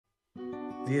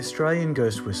The Australian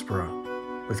Ghost Whisperer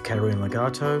with Katerine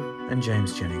Legato and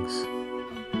James Jennings.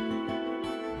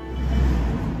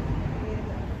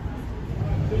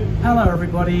 Hello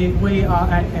everybody, we are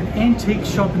at an antique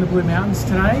shop in the Blue Mountains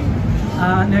today.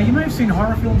 Now you may have seen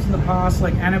horror films in the past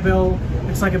like Annabelle.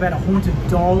 It's like about a haunted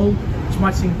doll, which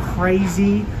might seem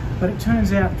crazy, but it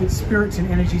turns out that spirits and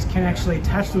energies can actually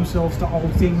attach themselves to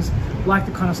old things, like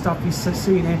the kind of stuff you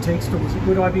see in antique stores.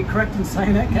 Would I be correct in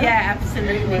saying that, Kat? Yeah,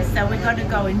 absolutely. So we're going to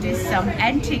go and do some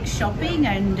antique shopping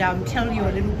and tell you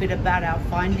a little bit about our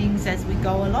findings as we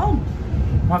go along.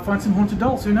 Might find some haunted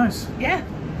dolls, who knows? Yeah.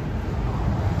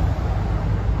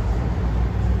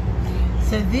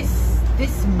 So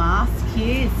this mask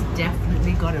here has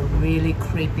definitely got a really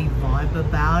creepy vibe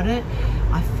about it.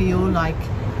 I feel like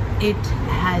it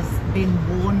has been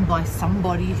worn by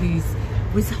somebody who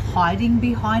was hiding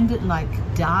behind it, like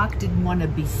dark, didn't want to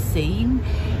be seen.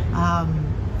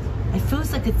 It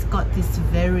feels like it's got this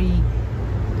very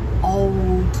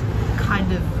old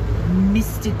kind of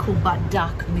mystical but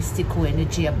dark mystical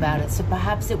energy about it. So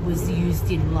perhaps it was used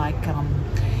in like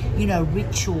you know,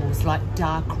 rituals, like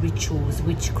dark rituals,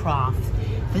 witchcraft.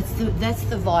 That's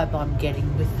the vibe I'm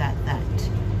getting with that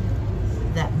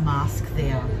mask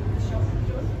there.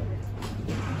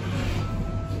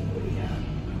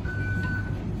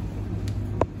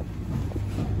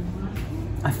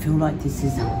 I feel like this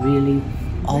is a really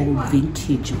old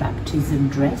vintage baptism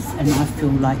dress, and I feel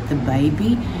like the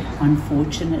baby,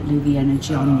 unfortunately the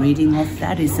energy I'm reading off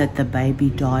that is that the baby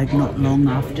died not long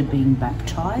after being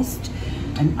baptized,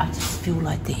 and I just feel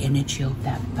like the energy of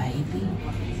that baby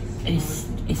is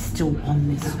still on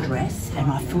this dress,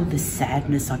 and I feel the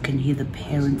sadness. I can hear the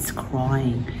parents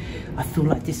crying. I feel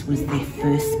like this was their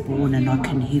firstborn and I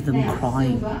can hear them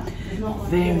crying.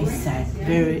 Very sad,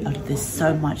 there's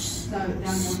so much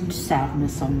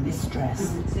sadness on this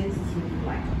dress.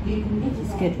 I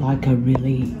just get like a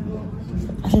really,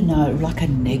 I don't know, like a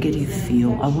negative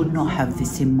feel. I would not have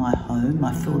this in my home.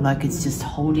 I feel like it's just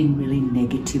holding really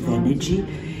negative energy.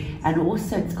 And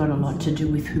also it's got a lot to do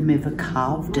with whomever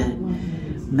carved it.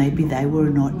 Maybe they were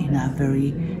not in a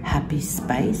very happy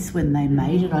space when they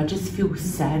made it. I just feel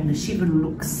sadness. She even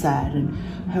looks sad, and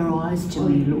her eyes to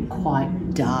me look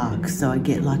quite dark. So I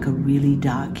get like a really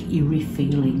dark, eerie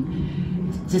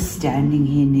feeling just standing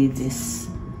here near this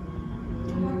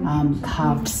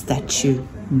carved statue.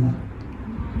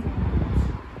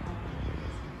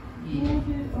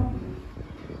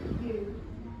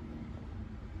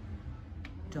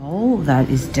 Doll that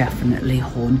is definitely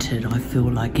haunted. I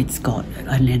feel like it's got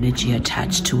an energy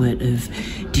attached to it of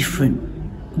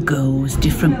different girls,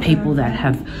 different people that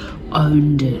have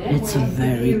owned it. It's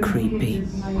very creepy.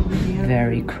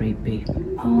 Very creepy.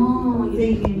 Oh,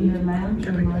 being in the lounge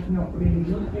room, I've not really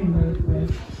looked in those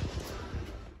ways.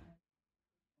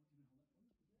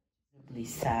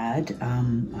 Sad.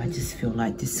 I just feel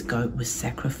like this goat was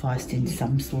sacrificed in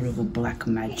some sort of a black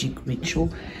magic ritual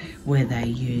where they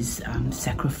use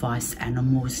sacrifice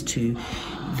animals to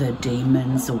the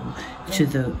demons or to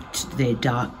their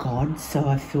dark gods. So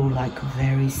I feel like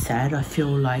very sad. I feel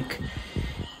like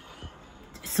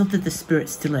it's not that the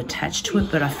spirit's still attached to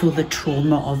it, but I feel the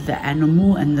trauma of the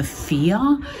animal and the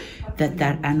fear that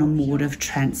that animal would have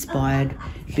transpired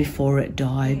before it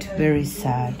died. Very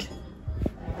sad.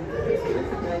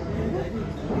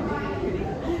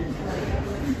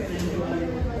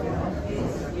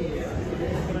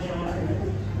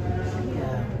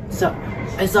 So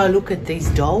as I look at these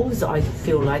dolls, I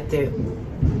feel like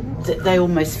they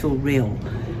almost feel real.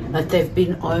 Like they've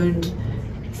been owned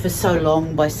for so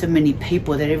long by so many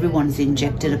people that everyone's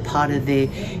injected a part of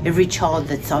every child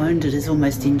that's owned it has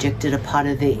almost injected a part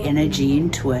of their energy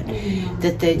into it.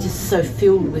 That they're just so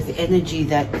filled with energy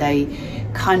that they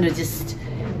kind of just,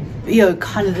 you know,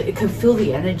 it can feel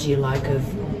the energy like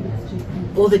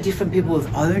of all the different people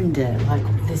who've owned it. Like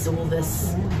there's all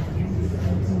this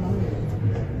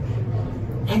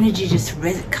energy just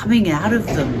coming out of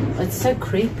them. It's so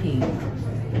creepy.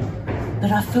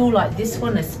 But I feel like this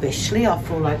one especially, I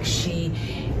feel like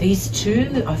these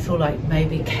two, I feel like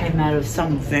maybe came out of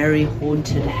some very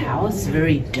haunted house,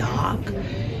 very dark,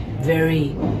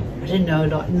 very, I don't know,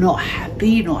 like not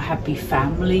happy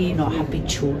family, not happy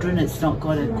children. It's not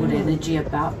got a good energy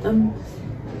about them.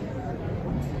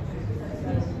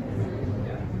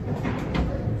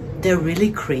 They're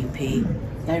really creepy.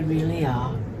 They really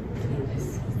are.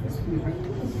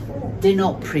 They're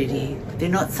not pretty. They're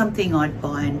not something I'd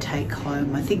buy and take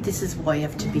home. I think this is why you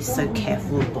have to be so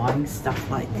careful of buying stuff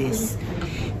like this.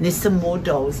 And there's some more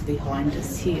dolls behind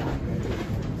us here.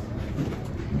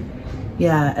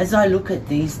 Yeah, as I look at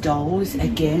these dolls,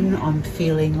 again, I'm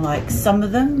feeling like some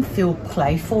of them feel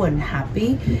playful and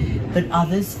happy, but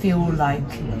others feel like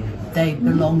they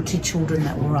belong to children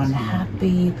that were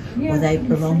unhappy, or they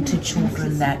belong to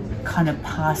children that kind of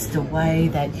passed away,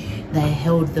 that they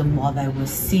held them while they were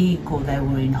sick or they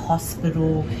were in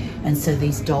hospital, and so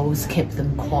these dolls kept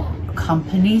them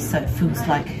company. So it feels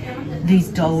like these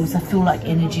dolls, I feel like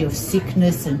energy of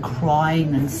sickness and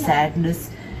crying and sadness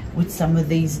with some of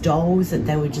these dolls, that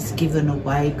they were just given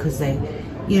away because they,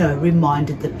 you know,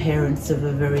 reminded the parents of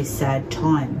a very sad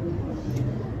time.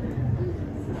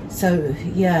 So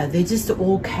yeah, they're just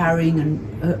all carrying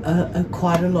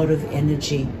quite a lot of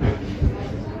energy.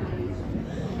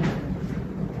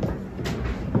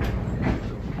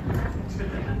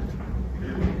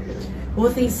 All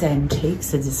these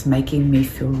antiques are just making me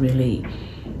feel really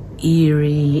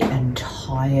eerie and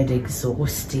tired,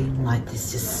 exhausting. Like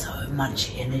there's just so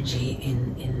much energy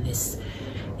in this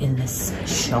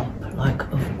shop, like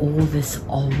of all this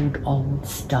old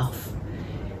stuff.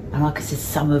 And like I said,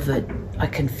 some of it I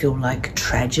can feel like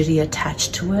tragedy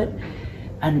attached to it,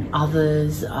 and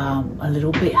others a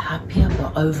little bit happier,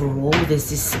 but overall there's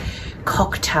this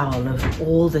cocktail of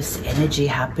all this energy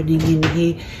happening in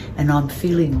here, and I'm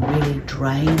feeling really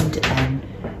drained and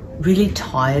really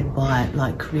tired by it.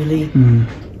 Like really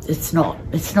it's not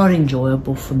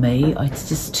enjoyable for me. It's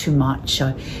just too much.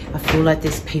 I feel like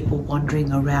there's people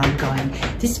wandering around going,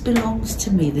 this belongs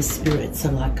to me. The spirits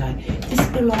are like going, this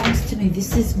belongs to me,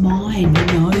 this is mine, you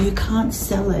know, you can't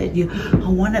sell it, I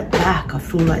want it back. I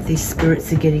feel like these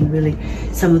spirits are getting really,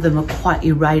 some of them are quite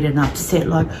irate and upset,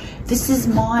 like, this is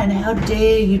mine, how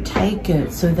dare you take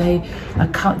it. So they're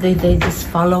just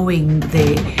following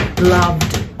their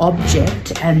loved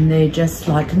object, and they're just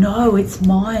like, no, it's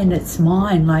mine, it's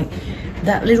mine. Like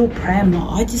that little pram,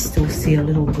 I just still see a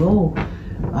little girl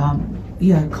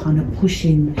you know, kind of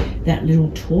pushing that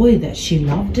little toy that she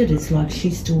loved it. It's like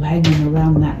she's still hanging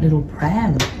around that little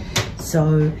pram.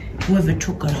 So whoever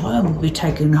took it home will be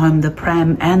taking home the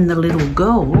pram and the little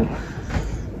girl,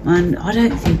 and I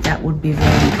don't think that would be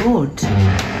very good.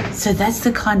 So that's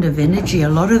the kind of energy. A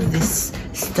lot of this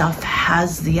stuff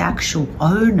has the actual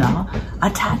owner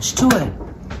attached to it.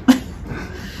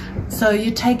 So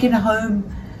you're taking home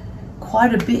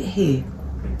quite a bit here.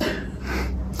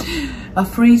 A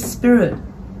free spirit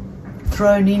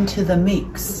thrown into the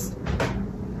mix.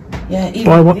 Yeah,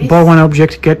 buy one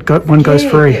object, get one goes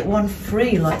free. Get one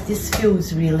free. Like this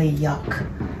feels really yuck.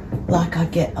 Like I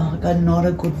get not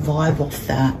a good vibe off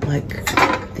that. Like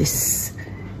this,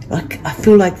 like I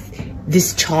feel like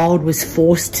this child was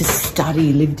forced to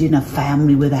study, lived in a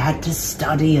family where they had to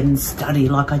study and study.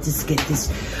 Like I just get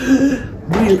this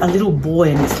a little boy,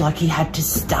 and it's like he had to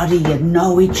study and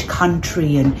know each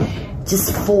country, and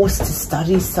just forced to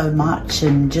study so much,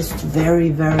 and just very,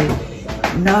 very,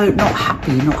 not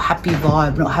happy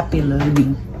vibe, not happy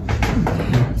learning.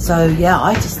 So yeah,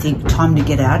 I just think time to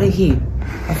get out of here.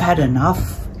 I've had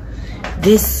enough.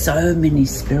 There's so many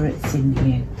spirits in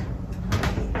here.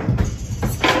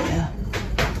 Yeah.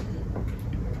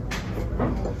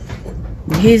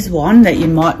 Here's one that you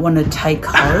might want to take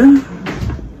home.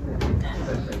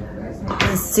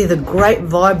 See the great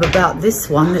vibe about this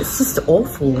one, it's just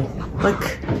awful.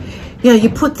 Like, you know, you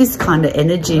put this kind of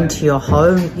energy into your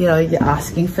home, you know, you're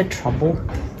asking for trouble.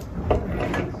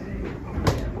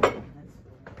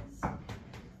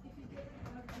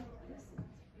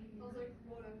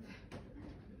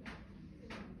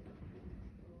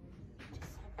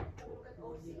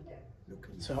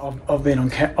 So I've been on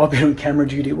camera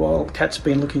duty while Kat's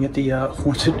been looking at the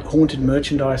haunted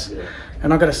merchandise,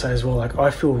 and I got to say as well, like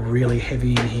I feel really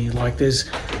heavy in here. Like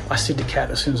I said to Kat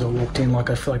as soon as I walked in, like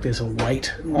I feel like there's a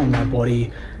weight on my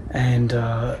body, and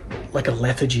like a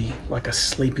lethargy, like a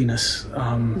sleepiness.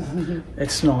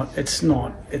 It's not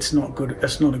good.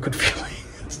 It's not a good feeling.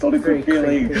 It's not a good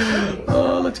feeling. Creepy.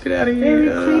 Oh, let's get out of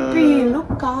here. Very creepy.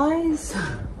 Look, guys.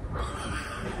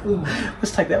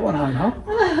 Let's take that one home,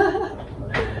 huh?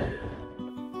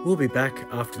 We'll be back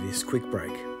after this quick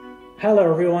break.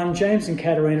 Hello everyone, James and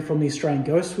Katarina from the Australian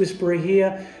Ghost Whisperer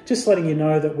here. Just letting you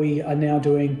know that we are now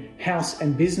doing house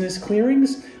and business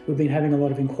clearings. We've been having a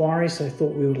lot of inquiries, so I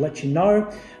thought we would let you know.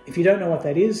 If you don't know what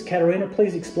that is, Katarina,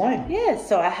 please explain. Yeah,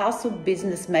 so a house or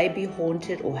business may be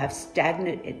haunted or have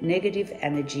stagnant negative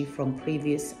energy from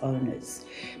previous owners.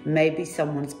 Maybe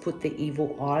someone's put the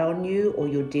evil eye on you, or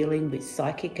you're dealing with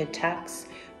psychic attacks,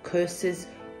 curses,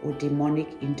 or demonic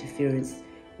interference,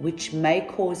 which may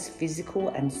cause physical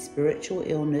and spiritual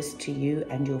illness to you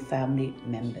and your family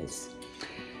members.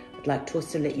 I'd like to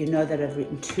also let you know that I've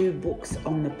written 2 books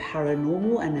on the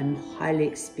paranormal, and I'm highly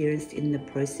experienced in the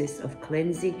process of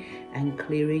cleansing and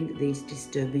clearing these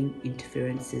disturbing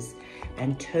interferences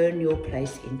and turn your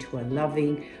place into a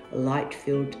loving,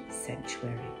 light-filled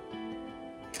sanctuary.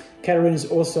 Katarina is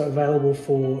also available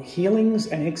for healings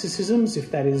and exorcisms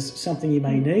if that is something you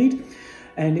may need.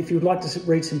 And if you would like to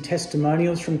read some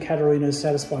testimonials from Katarina's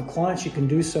satisfied clients, you can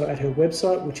do so at her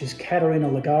website, which is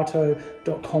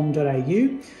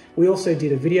katarinalegato.com.au. We also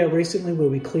did a video recently where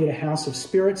we cleared a house of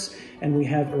spirits, and we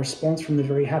have a response from the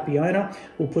very happy owner.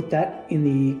 We'll put that in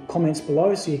the comments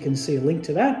below so you can see a link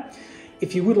to that.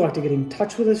 If you would like to get in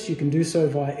touch with us, you can do so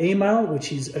via email,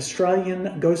 which is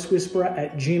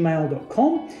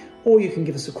australianghostwhisperer@gmail.com, or you can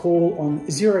give us a call on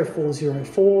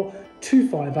 0404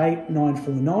 258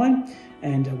 949.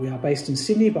 And we are based in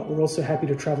Sydney, but we're also happy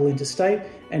to travel interstate,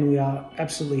 and we are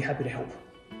absolutely happy to help.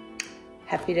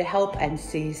 Happy to help, and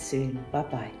see you soon.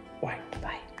 Bye-bye. Bye.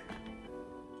 Bye.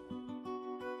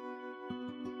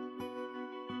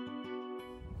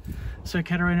 So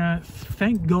Katarina,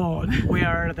 thank God we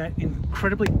are at that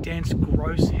incredibly dense,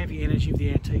 gross, heavy energy of the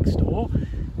antique store.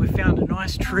 We found a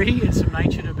nice tree and some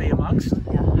nature to be amongst.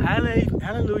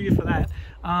 Hallelujah for that.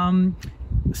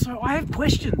 So I have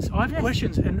questions.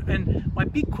 And my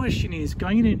big question is,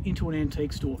 going into an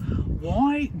antique store,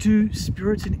 why do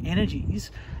spirits and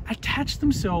energies attach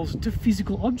themselves to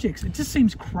physical objects? It just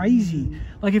seems crazy.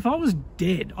 Like, if I was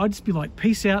dead, I'd just be like,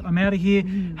 peace out, I'm out of here,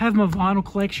 have my vinyl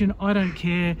collection, I don't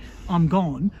care, I'm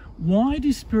gone. Why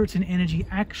do spirits and energy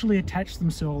actually attach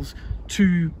themselves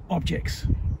to objects?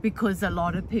 Because a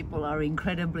lot of people are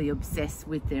incredibly obsessed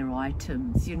with their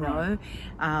items, you know.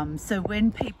 So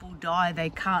when people die,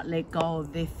 they can't let go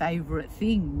of their favorite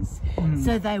things,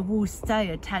 so they will stay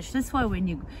attached. That's why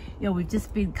when we've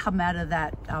just come out of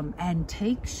that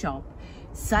antique shop.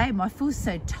 Same, I feel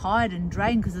so tired and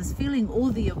drained because I was feeling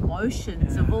all the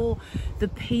emotions of all the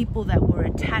people that were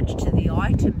attached to the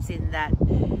items in that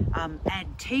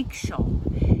antique shop,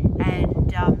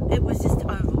 and it was just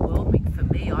overwhelming for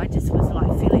me. I just was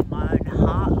like feeling my own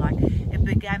heart, like it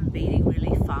began beating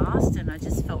really fast, and I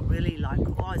just felt really like,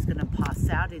 oh, I was going to pass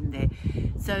out in there.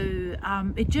 So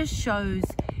it just shows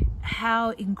how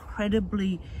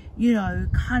incredibly, you know,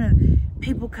 kind of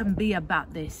people can be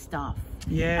about their stuff.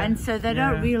 And so they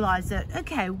don't realize that,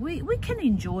 okay, we can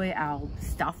enjoy our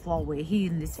stuff while we're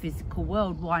here in this physical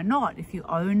world. Why not? If you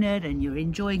own it and you're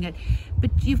enjoying it,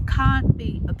 but you can't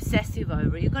be obsessive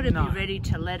over it. You've got to be ready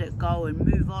to let it go and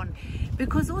move on,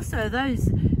 because also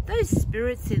those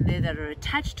spirits in there that are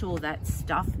attached to all that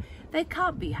stuff, they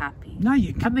can't be happy. No,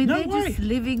 you can't. I mean, they're just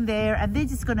living there, and they're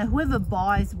just going to, whoever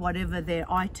buys whatever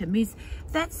their item is,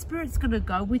 that spirit's going to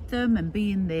go with them and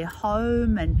be in their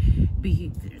home and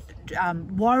be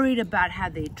worried about how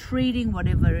they're treating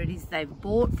whatever it is they've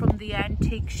bought from the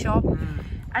antique shop.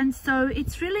 And so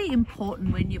it's really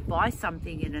important when you buy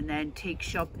something in an antique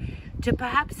shop to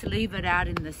perhaps leave it out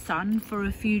in the sun for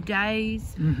a few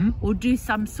days, or do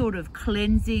some sort of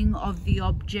cleansing of the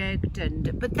object.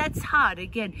 But that's hard.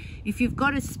 Again, if you've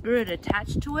got a spirit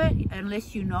attached to it,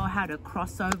 unless you know how to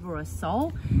cross over a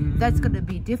soul, that's going to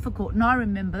be difficult. And I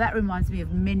remember, that reminds me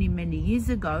of many, many years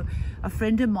ago, a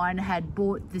friend of mine had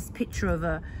bought this picture of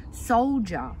a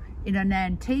soldier in an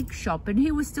antique shop, and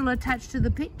he was still attached to the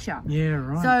picture.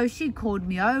 So she called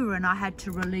me over, and I had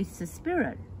to release the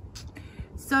spirit.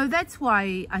 So that's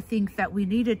why I think that we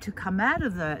needed to come out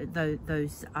of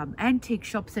those antique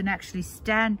shops and actually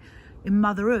stand in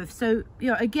Mother Earth. So,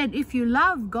 you know, again, if you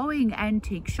love going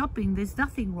antique shopping, there's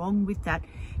nothing wrong with that.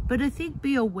 But I think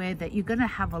be aware that you're going to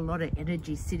have a lot of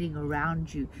energy sitting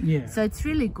around you. So it's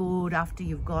really good after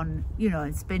you've gone, you know,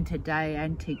 and spent a day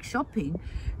antique shopping,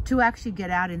 to actually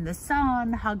get out in the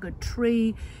sun, hug a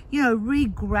tree, you know,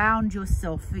 re-ground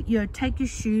yourself, you know, take your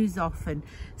shoes off and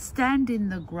stand in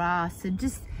the grass and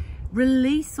just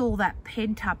release all that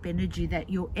pent-up energy that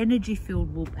your energy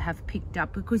field will have picked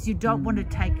up, because you don't want to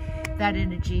take that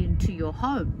energy into your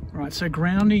home. Right, so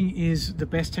grounding is the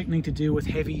best technique to deal with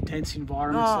heavy, dense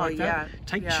environments like that.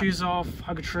 Take your shoes off,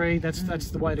 hug a tree, that's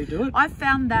the way to do it. I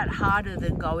found that harder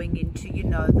than going into, you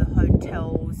know, the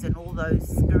hotels and all those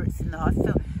spirits in the, I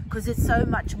feel, because it's so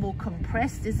much more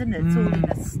compressed, isn't it? It's all in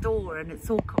a store and it's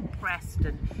all compressed.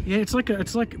 And yeah, it's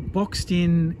like boxed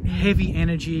in, heavy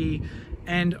energy.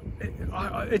 And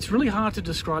it's really hard to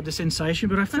describe the sensation,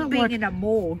 but I felt being like in a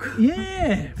morgue.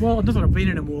 Yeah, well, not that I've been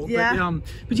in a morgue,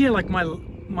 but yeah, like my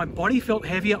my body felt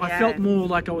heavier. I felt more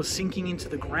like I was sinking into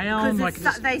the ground. Like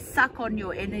they suck on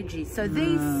your energy. So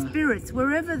these spirits,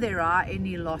 wherever there are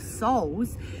any lost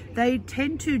souls, they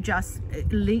tend to just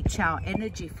leech our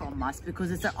energy from us,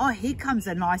 because it's like, oh, here comes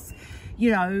a nice,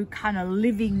 you know, kind of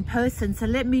living person, so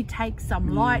let me take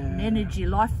some light and energy,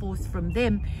 life force from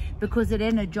them, because it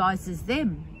energizes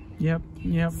them. Yep.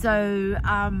 So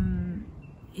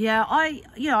yeah,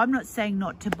 I'm not saying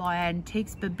not to buy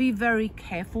antiques, but be very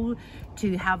careful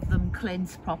to have them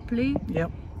cleansed properly.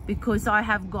 Yep. Because I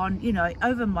have gone, you know,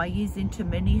 over my years into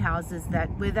many houses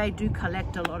where they do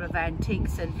collect a lot of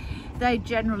antiques, and they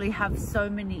generally have so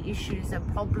many issues and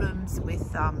problems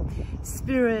with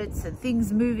spirits and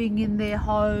things moving in their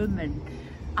home and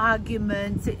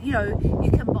arguments. You know,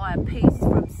 you can buy a piece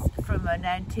from an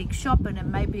antique shop, and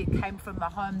then maybe it came from a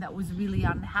home that was really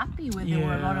unhappy, where there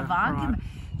were a lot of argument. Right.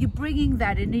 You're bringing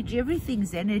that energy.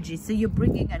 Everything's energy, so you're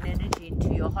bringing an energy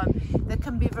into your home that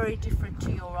can be very different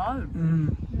to your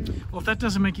own. Well, if that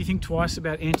doesn't make you think twice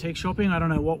about antique shopping, I don't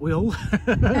know what will.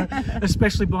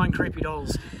 Especially buying creepy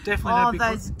dolls. Definitely.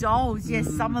 Oh, those dolls!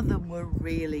 Yes, some of them were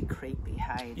really creepy.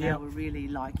 Hey, they were really,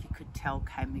 like, you could tell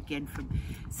came again from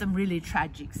some really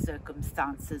tragic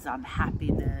circumstances,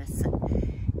 unhappiness,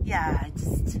 and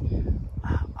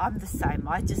I'm the same.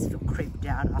 I just feel creeped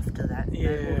out after that,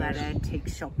 all that antique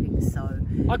shopping. So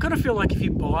I kind of feel like if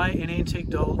you buy an antique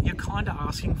doll, you're kind of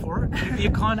asking for it.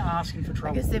 You're kind of asking for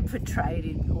trouble. Because they're portrayed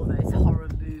in all those horror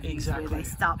movies where they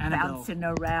start bouncing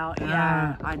around.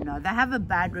 Yeah, I know. They have a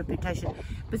bad reputation.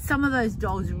 But some of those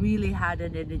dolls really had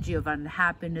an energy of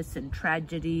unhappiness and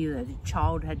tragedy. That a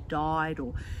child had died,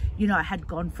 or, you know, had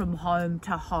gone from home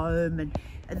to home, and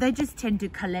they just tend to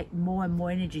collect more and more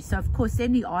energy. So of course,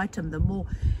 any item, the more,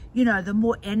 you know, the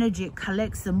more energy it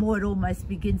collects, the more it almost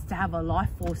begins to have a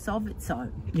life force of its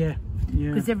own. Yeah.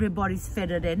 Because everybody's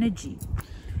fed it energy.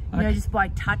 You know, just by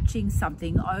touching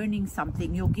something, owning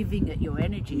something, you're giving it your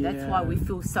energy. That's why we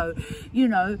feel so, you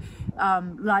know,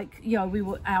 like, you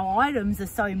know, our items are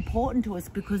so important to us,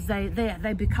 because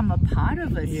they become a part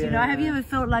of us. You know, have you ever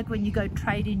felt like when you go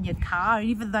trade in your car,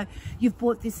 even though you've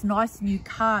bought this nice new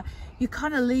car, you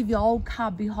kind of leave your old car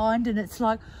behind, and it's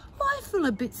like, I feel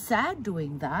a bit sad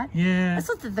doing that. It's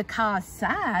not that the car's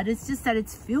sad, it's just that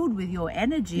it's filled with your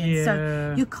energy, and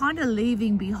so you're kind of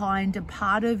leaving behind a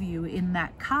part of you in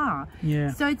that car.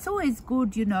 So it's always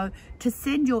good, you know, to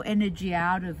send your energy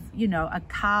out of, you know, a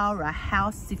car or a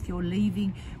house. If you're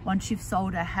leaving, once you've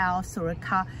sold a house or a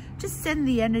car, just send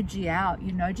the energy out,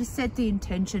 you know, just set the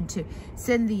intention to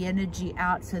send the energy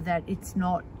out, so that it's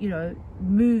not, you know,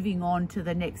 moving on to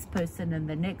the next person and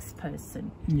the next person.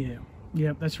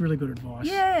 Yeah, that's really good advice.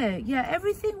 Yeah,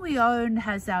 everything we own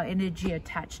has our energy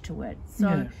attached to it.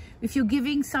 So if you're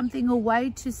giving something away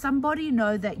to somebody,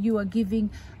 know that you are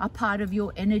giving a part of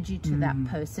your energy to that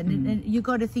person. And you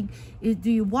got to think,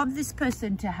 do you want this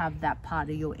person to have that part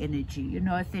of your energy? You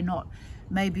know, if they're not,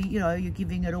 maybe, you know, you're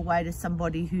giving it away to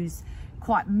somebody who's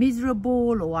quite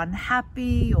miserable or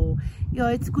unhappy, or, you know,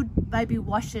 it's good, maybe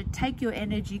wash it, take your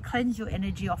energy, cleanse your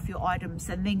energy off your items,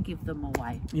 and then give them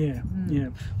away.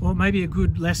 Well, maybe a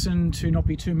good lesson to not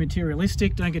be too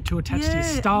materialistic. Don't get too attached to your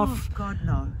stuff. Oh God,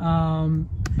 no.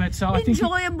 But so I think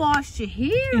enjoy them whilst you're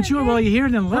here. Enjoy while you're here,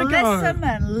 and then let go. Bless them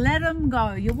and let them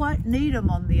go. You won't need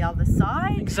them on the other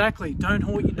side. Exactly. Don't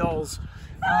hoard your dolls.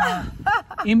 But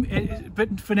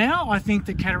for now, I think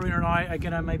that Katerina and I are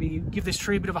going to maybe give this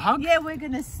tree a bit of a hug. Yeah, we're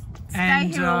going to stay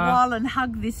here a while and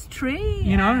hug this tree.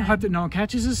 You know, hope that no one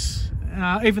catches us.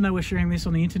 Even though we're sharing this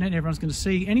on the internet and everyone's going to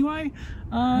see anyway,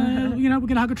 you know, we're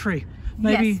going to hug a tree.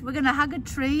 Maybe yes, we're going to hug a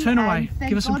tree. Turn away.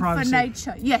 Give us some privacy. For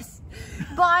nature. Yes.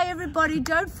 Bye, everybody.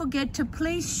 Don't forget to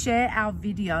please share our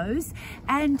videos.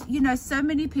 And, you know, so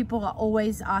many people are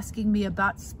always asking me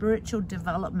about spiritual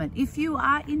development. If you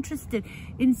are interested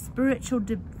in spiritual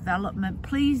development,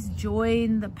 please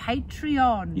join the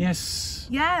Patreon. Yes.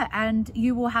 Yeah, and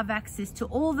you will have access to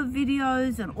all the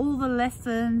videos and all the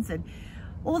lessons and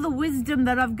all the wisdom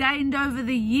that I've gained over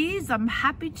the years. I'm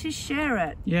happy to share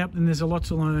it. Yep, and there's a lot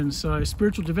to learn. So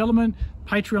spiritual development,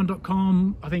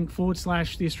 patreon.com, I think /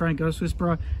 the Australian Ghost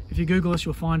Whisperer. If you Google us,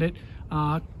 you'll find it.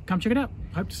 Come check it out.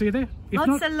 Hope to see you there. If lots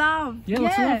not, of love. Yeah,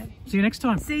 lots of love. See you next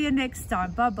time. See you next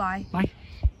time. Bye-bye. Bye.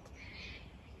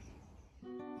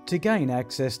 To gain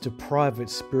access to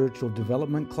private spiritual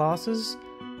development classes,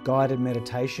 guided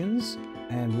meditations,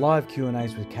 and live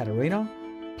Q&As with Katerina,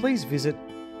 please visit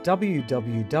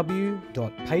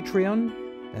www.patreon,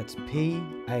 that's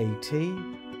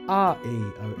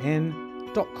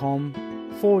patreon.com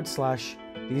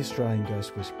 / the Australian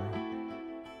Ghost Whisperer.